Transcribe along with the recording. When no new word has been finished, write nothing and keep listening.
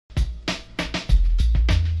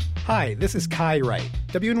Hi, this is Kai Wright.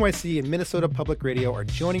 WNYC and Minnesota Public Radio are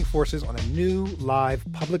joining forces on a new live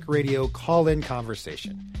public radio call-in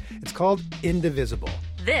conversation. It's called Indivisible.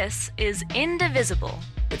 This is Indivisible.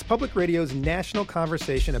 It's public radio's national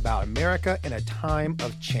conversation about America in a time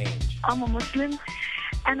of change. I'm a Muslim,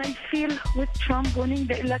 and I feel with Trump winning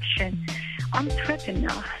the election, I'm threatened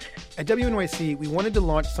now. At WNYC, we wanted to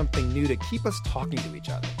launch something new to keep us talking to each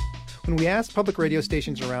other. When we asked public radio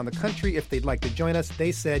stations around the country if they'd like to join us,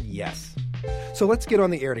 they said yes. So let's get on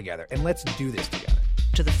the air together, and let's do this together.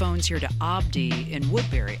 To the phones here to Abdi in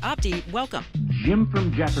Woodbury. Abdi, welcome. Jim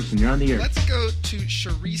from Jefferson, you're on the air. Let's go to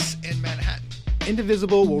Charisse in Manhattan.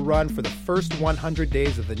 Indivisible will run for the first 100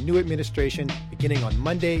 days of the new administration, beginning on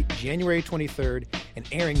Monday, January 23rd, and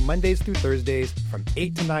airing Mondays through Thursdays from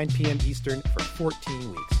 8 to 9 p.m. Eastern for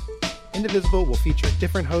 14 weeks. Indivisible will feature a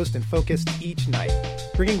different host and focus each night,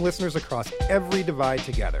 bringing listeners across every divide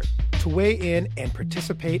together to weigh in and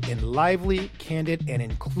participate in lively, candid, and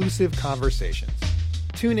inclusive conversations.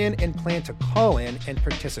 Tune in and plan to call in and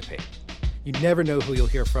participate. You never know who you'll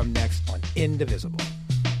hear from next on Indivisible.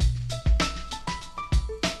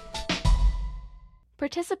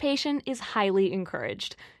 Participation is highly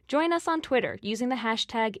encouraged. Join us on Twitter using the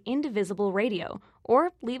hashtag IndivisibleRadio,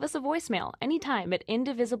 or leave us a voicemail anytime at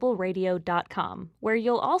indivisibleradio.com, where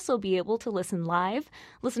you'll also be able to listen live,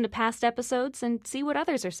 listen to past episodes, and see what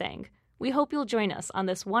others are saying. We hope you'll join us on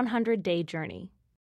this 100-day journey.